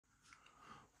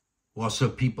What's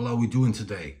up, people? How are we doing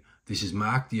today? This is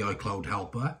Mark, the iCloud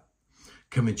helper,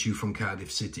 coming to you from Cardiff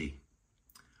City.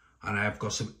 And I have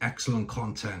got some excellent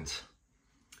content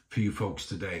for you folks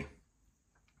today.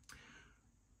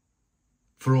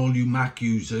 For all you Mac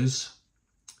users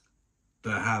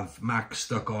that have Mac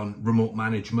stuck on remote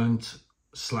management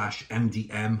 /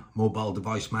 MDM, mobile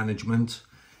device management,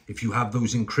 if you have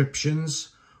those encryptions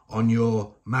on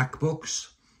your Macbooks,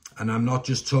 and I'm not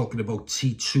just talking about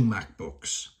T2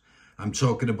 Macbooks, I'm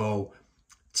talking about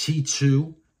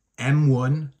T2,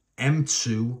 M1,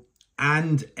 M2,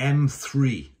 and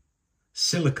M3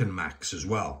 Silicon Macs as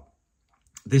well.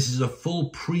 This is a full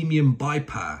premium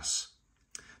bypass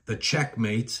that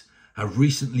CHECKM8 have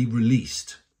recently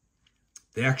released.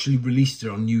 They actually released it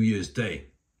on New Year's Day,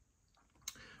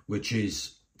 which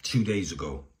is 2 days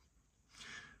ago.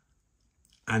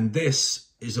 And this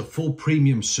is a full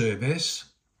premium service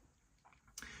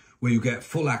where you get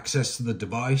full access to the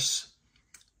device.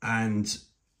 And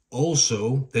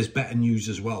also there's better news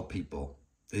as well, people.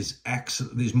 There's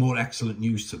more excellent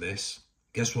news to this.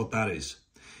 Guess what that is?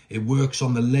 It works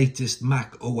on the latest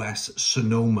Mac OS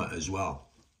Sonoma as well.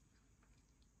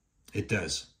 It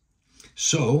does.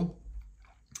 So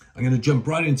I'm going to jump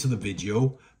right into the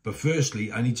video. But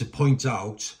firstly, I need to point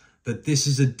out that this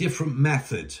is a different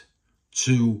method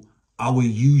to our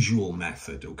usual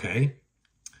method, okay?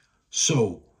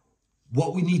 So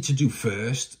what we need to do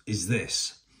first is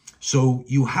this. So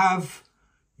you have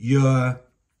your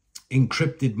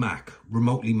encrypted Mac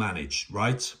remotely managed,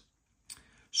 right?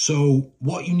 So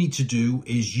what you need to do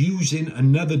is using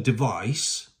another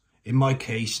device. In my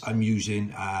case, I'm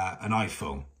using an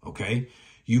iPhone, okay?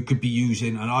 You could be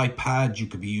using an iPad, you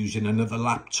could be using another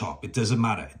laptop. It doesn't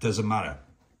matter, it doesn't matter.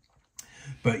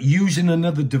 But using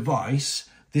another device,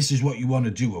 this is what you want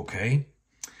to do, okay?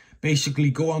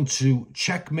 Basically go on to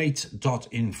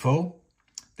CHECKM8.info,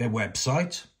 their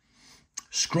website.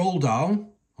 Scroll down,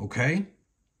 okay?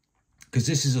 Because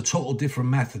this is a total different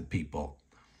method, people,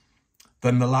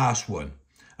 than the last one.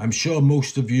 I'm sure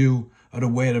most of you are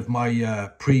aware of my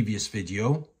previous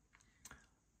video,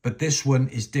 but this one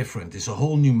is different. It's a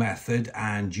whole new method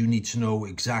and you need to know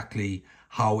exactly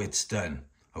how it's done,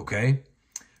 okay?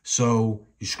 So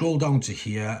you scroll down to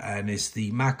here and it's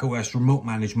the macOS remote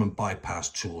management bypass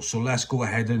tool. So let's go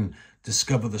ahead and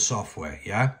discover the software,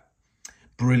 yeah?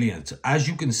 Brilliant. As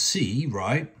you can see,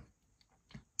 right,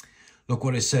 look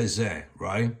what it says there,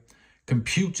 right?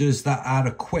 Computers that are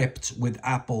equipped with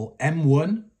Apple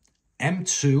M1,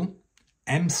 M2,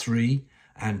 M3,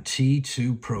 and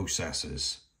T2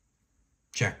 processors.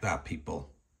 Check that,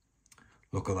 people.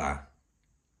 Look at that.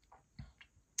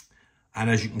 And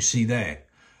as you can see there,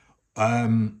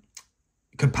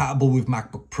 compatible with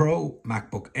MacBook Pro,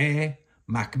 MacBook Air,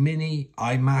 Mac Mini,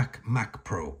 iMac, Mac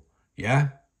Pro, yeah?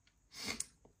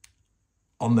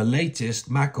 On the latest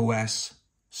Mac OS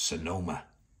Sonoma.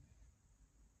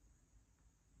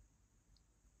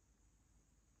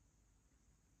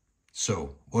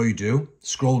 So what you do,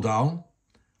 scroll down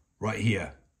right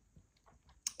here.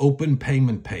 Open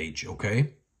payment page,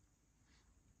 okay?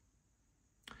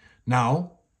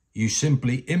 Now, you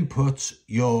simply input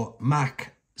your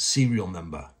Mac serial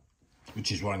number,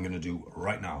 which is what I'm going to do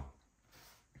right now.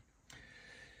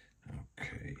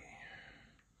 Okay.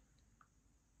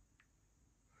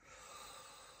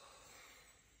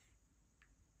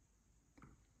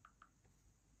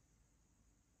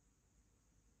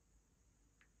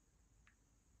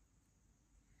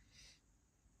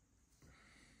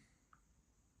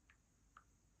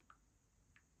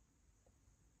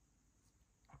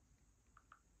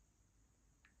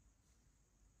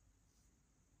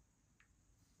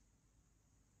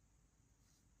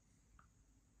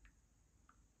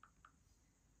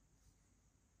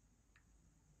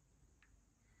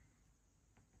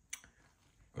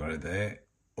 Got it there,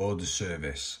 order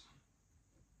service.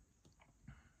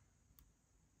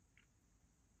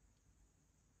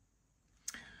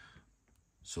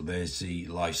 So there's the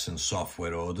license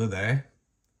software order there.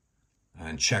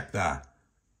 And check that.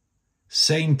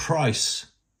 Same price,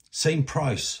 same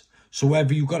price. So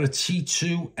whether you've got a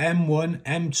T2, M1,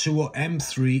 M2 or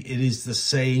M3, it is the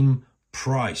same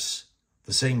price,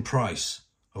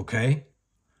 okay?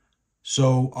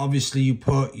 So obviously you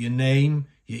put your name,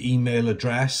 your email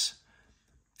address,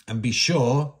 and be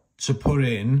sure to put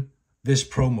in this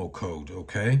promo code,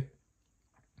 okay?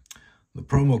 The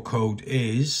promo code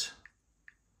is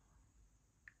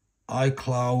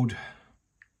iCloud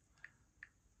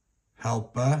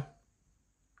helper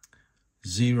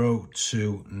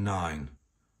 029,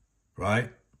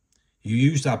 right? You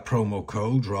use that promo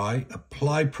code, right?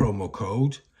 Apply promo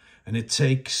code, and it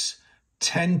takes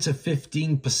 10 to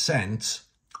 15%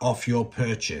 off your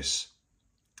purchase.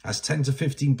 That's 10 to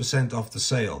 15% off the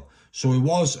sale. So it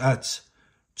was at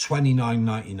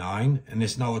 $29.99 and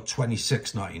it's now at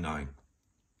 $26.99.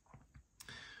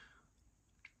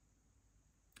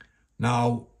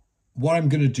 Now, what I'm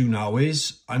going to do now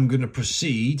is I'm going to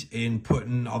proceed in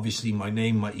putting obviously my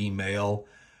name, my email,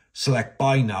 select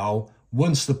buy now.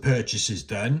 Once the purchase is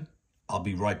done, I'll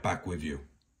be right back with you.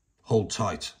 Hold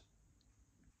tight.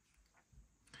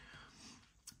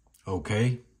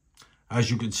 Okay,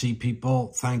 as you can see,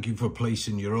 people, thank you for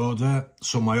placing your order.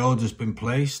 So my order's been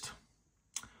placed.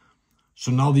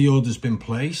 So now the order's been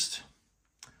placed,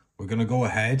 we're going to go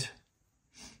ahead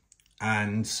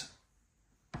and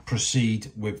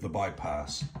proceed with the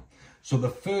bypass. So the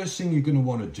first thing you're going to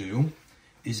want to do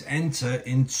is enter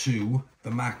into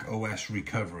the Mac OS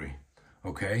recovery.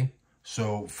 Okay,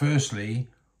 so firstly,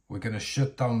 we're going to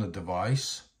shut down the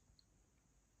device.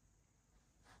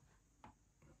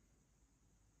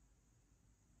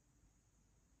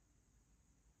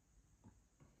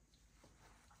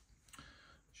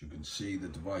 As you can see, the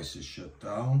device is shut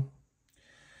down.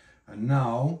 And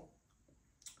now,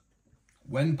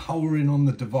 when powering on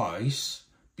the device,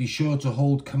 be sure to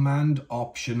hold Command,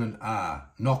 Option and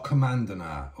R, not Command and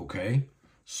R, okay?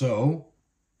 So,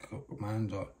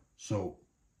 so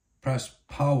press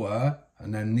power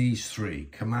and then these three,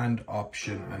 Command,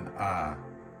 Option and R,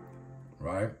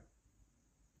 right?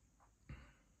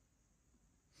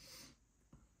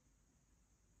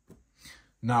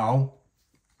 Now,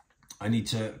 I need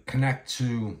to connect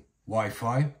to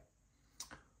Wi-Fi.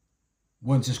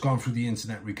 Once it's gone through the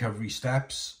internet recovery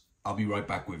steps, I'll be right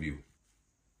back with you.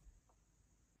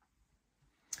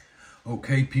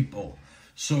 Okay, people.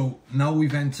 So now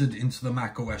we've entered into the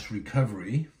Mac OS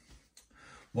recovery.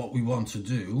 What we want to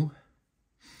do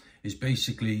is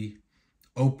basically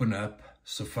open up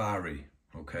Safari,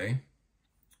 okay?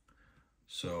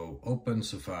 So open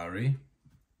Safari.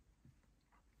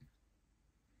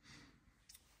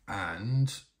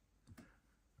 And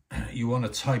you want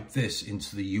to type this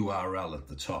into the URL at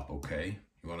the top, okay?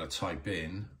 You want to type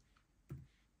in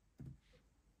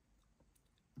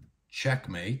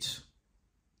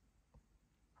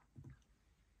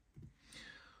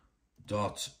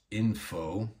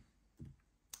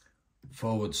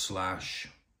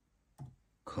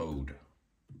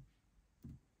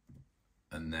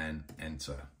and then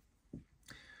enter.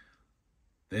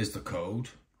 There's the code,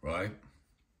 right?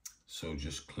 So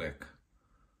just click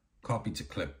copy to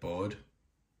clipboard.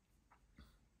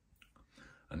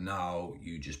 And now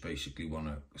you just basically want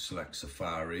to select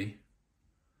Safari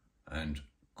and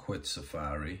quit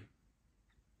Safari.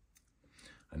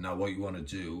 And now what you want to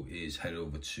do is head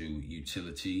over to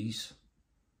Utilities,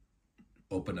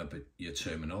 open up your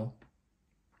terminal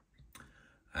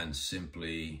and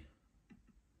simply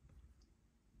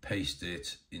paste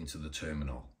it into the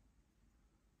terminal.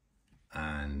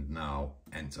 And now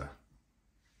enter.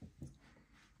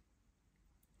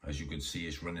 As you can see,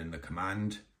 it's running the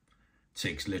command.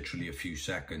 Takes literally a few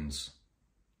seconds.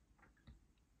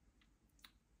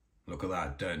 Look at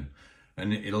that, done.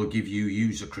 And it'll give you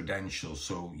user credentials.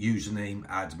 So username,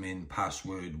 admin,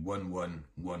 password,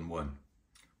 1111.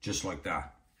 Just like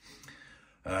that.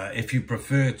 If you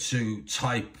prefer to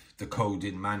type the code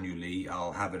in manually,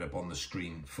 I'll have it up on the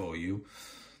screen for you.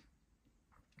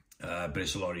 But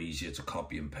it's a lot easier to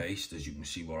copy and paste, as you can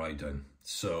see what I've done.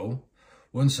 So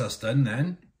once that's done,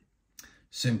 then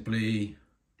simply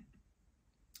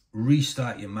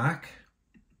restart your Mac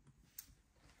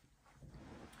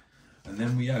and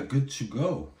then we are good to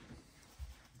go.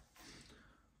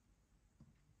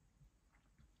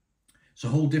 It's a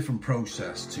whole different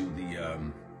process to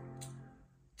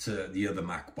the other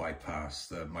Mac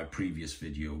bypass, my previous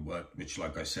video, which,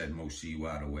 like I said, most of you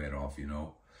are aware of, you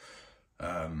know.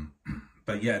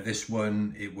 But yeah, this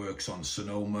one, it works on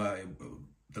Sonoma,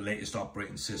 the latest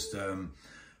operating system.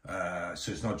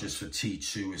 So it's not just for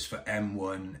T2, it's for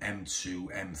M1, M2,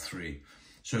 M3.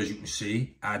 So as you can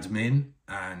see, admin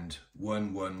and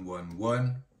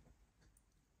 1111,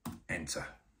 enter.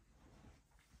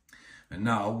 And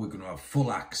now we're going to have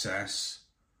full access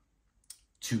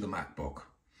to the MacBook.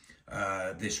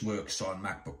 This works on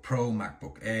MacBook Pro,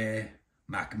 MacBook Air,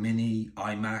 Mac Mini,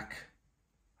 iMac.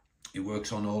 It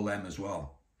works on all them as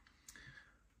well.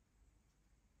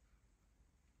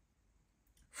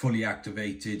 Fully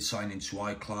activated, sign into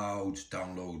iCloud,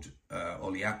 download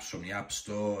all the apps from the App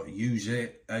Store, use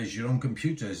it as your own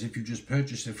computer, as if you just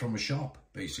purchased it from a shop,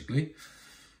 basically.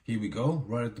 Here we go,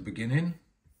 right at the beginning.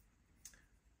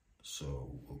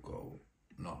 So we'll go,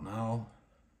 not now,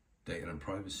 data and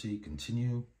privacy,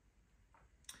 continue.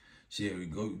 So here we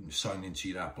go, you can sign into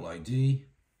your Apple ID.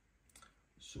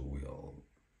 So we'll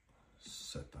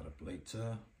set that up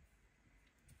later.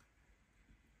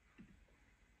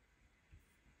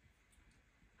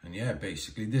 And yeah,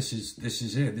 basically this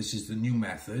is it. This is the new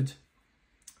method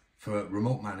for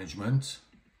remote management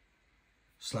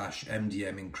 /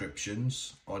 MDM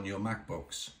encryptions on your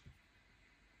MacBooks.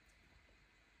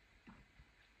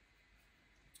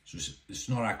 So it's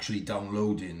not actually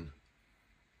downloading,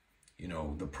 you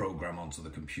know, the program onto the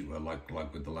computer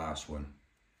like with the last one.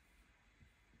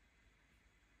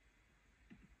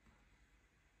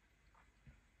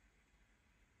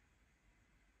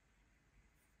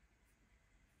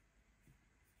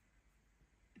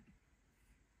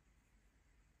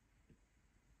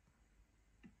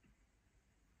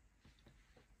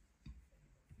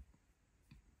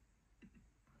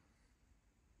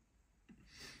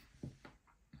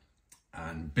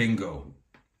 And bingo,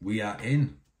 we are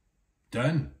in.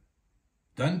 Done.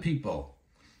 Done, people.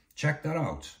 Check that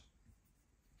out.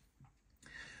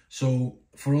 So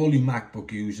for all you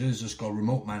MacBook users, it's got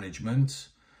remote management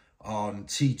on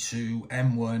T2,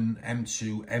 M1,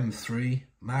 M2, M3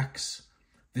 Macs.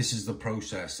 This is the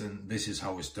process and this is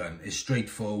how it's done. It's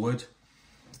straightforward.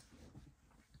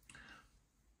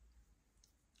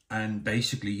 And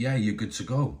basically, yeah, you're good to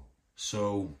go.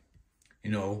 So, you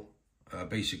know,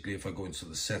 basically, if I go into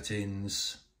the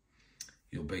settings,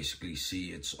 you'll basically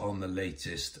see it's on the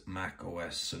latest Mac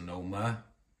OS Sonoma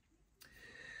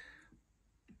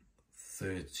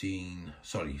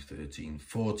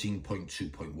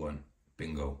 14.2.1.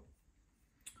 Bingo.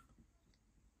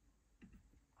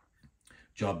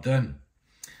 Job done.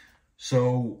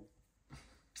 So,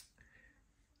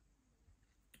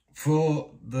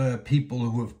 for the people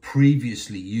who have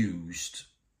previously used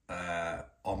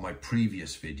on my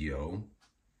previous video,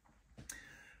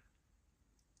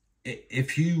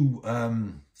 if you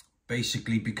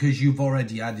basically, because you've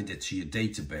already added it to your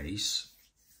database,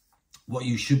 what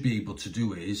you should be able to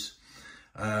do is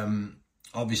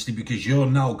obviously, because you're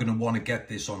now going to want to get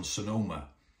this on Sonoma,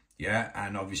 yeah,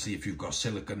 and obviously if you've got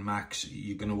Silicon Macs,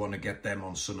 you're going to want to get them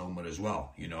on Sonoma as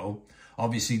well. You know,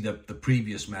 obviously the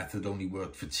previous method only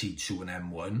worked for T2 and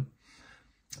M1,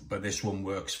 but this one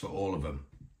works for all of them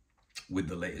with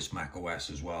the latest Mac OS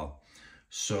as well.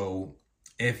 So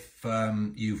if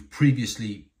you've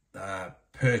previously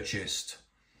purchased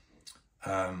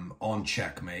on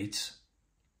CHECKM8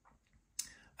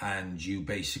 and you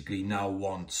basically now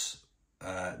want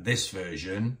this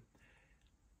version,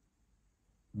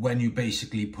 when you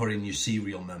basically put in your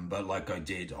serial number, like I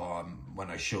did when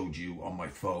I showed you on my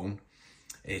phone,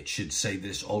 it should say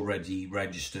this already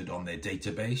registered on their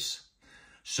database.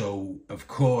 So of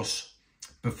course,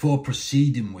 before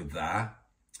proceeding with that,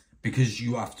 because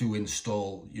you have to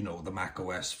install, you know, the Mac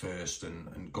OS first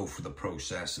and go through the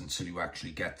process until you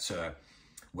actually get to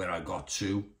where I got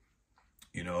to,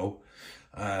 you know,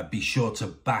 be sure to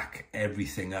back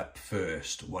everything up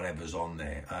first, whatever's on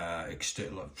there,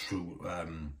 external through,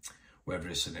 whether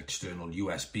it's an external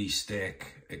USB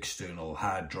stick, external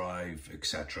hard drive,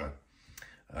 etc.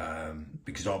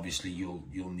 Because obviously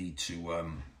you'll need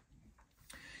to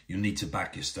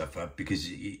back your stuff up, because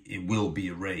it will be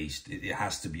erased. It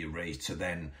has to be erased to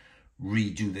then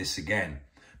redo this again.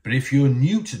 But if you're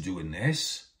new to doing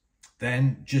this,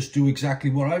 then just do exactly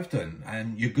what I've done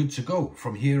and you're good to go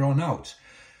from here on out.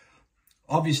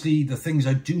 Obviously, the things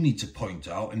I do need to point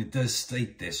out, and it does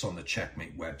state this on the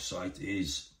CHECKM8 website,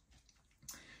 is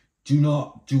do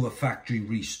not do a factory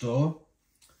restore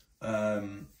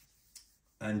and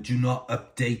do not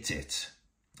update it,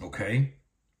 okay?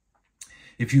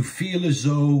 If you feel as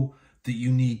though that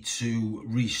you need to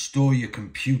restore your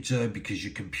computer because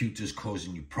your computer's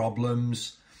causing you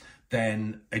problems,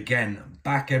 then again,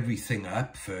 back everything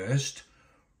up first,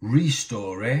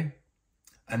 restore it,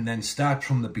 and then start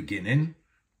from the beginning.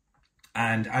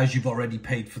 And as you've already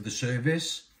paid for the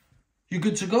service, you're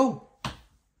good to go.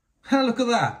 Look at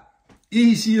that.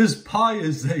 Easy as pie,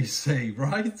 as they say,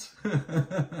 right?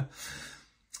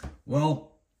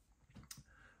 Well,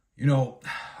 you know,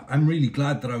 I'm really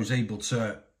glad that I was able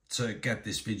to get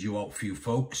this video out for you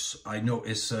folks. I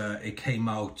noticed it came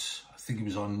out, I think it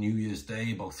was on New Year's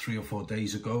Day, about 3 or 4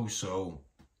 days ago. So,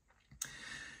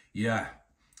 yeah,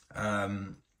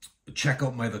 check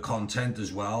out my other content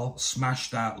as well. Smash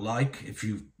that like if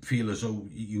you feel as though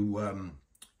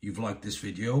you've liked this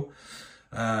video.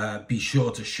 Be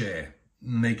sure to share.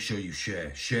 Make sure you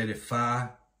share. Share it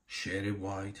far, share it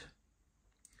wide.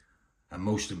 And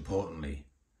most importantly,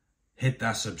 hit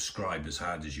that subscribe as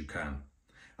hard as you can.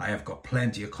 I have got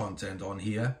plenty of content on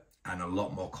here and a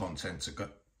lot more content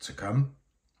to come.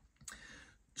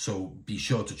 So be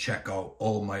sure to check out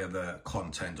all my other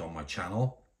content on my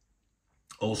channel.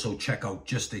 Also, check out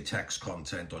Just a Text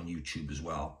content on YouTube as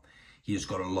well. He has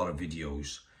got a lot of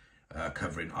videos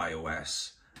covering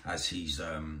iOS, as he's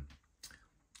an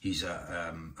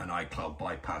iCloud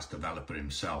bypass developer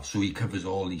himself. So he covers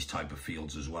all these type of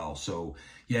fields as well. So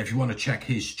yeah, if you want to check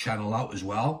his channel out as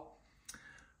well,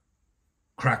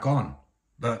 crack on.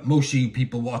 But most of you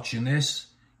people watching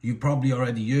this, you probably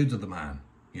already heard of the man,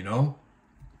 you know.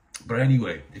 But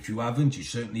anyway, if you haven't, you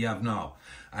certainly have now.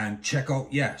 And check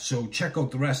out, so check out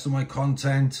the rest of my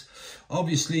content.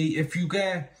 Obviously, if you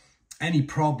get any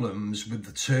problems with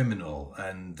the terminal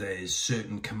and there's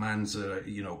certain commands that are,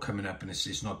 you know, coming up and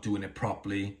it's not doing it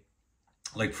properly,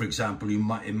 like for example,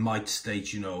 it might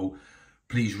state, you know,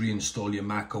 please reinstall your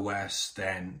Mac OS,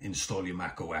 then install your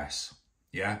Mac OS.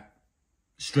 Yeah,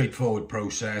 straightforward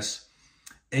process.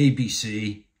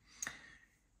 ABC.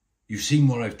 You've seen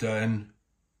what I've done.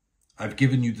 I've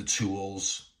given you the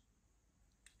tools.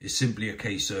 It's simply a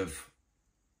case of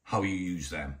how you use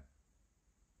them.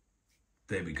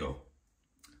 There we go.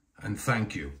 And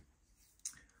thank you.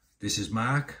 This is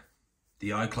Mark, the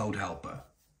iCloud helper,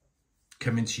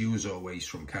 coming to you as always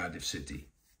from Cardiff City.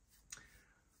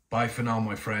 Bye for now,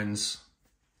 my friends.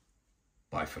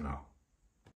 Bye for now.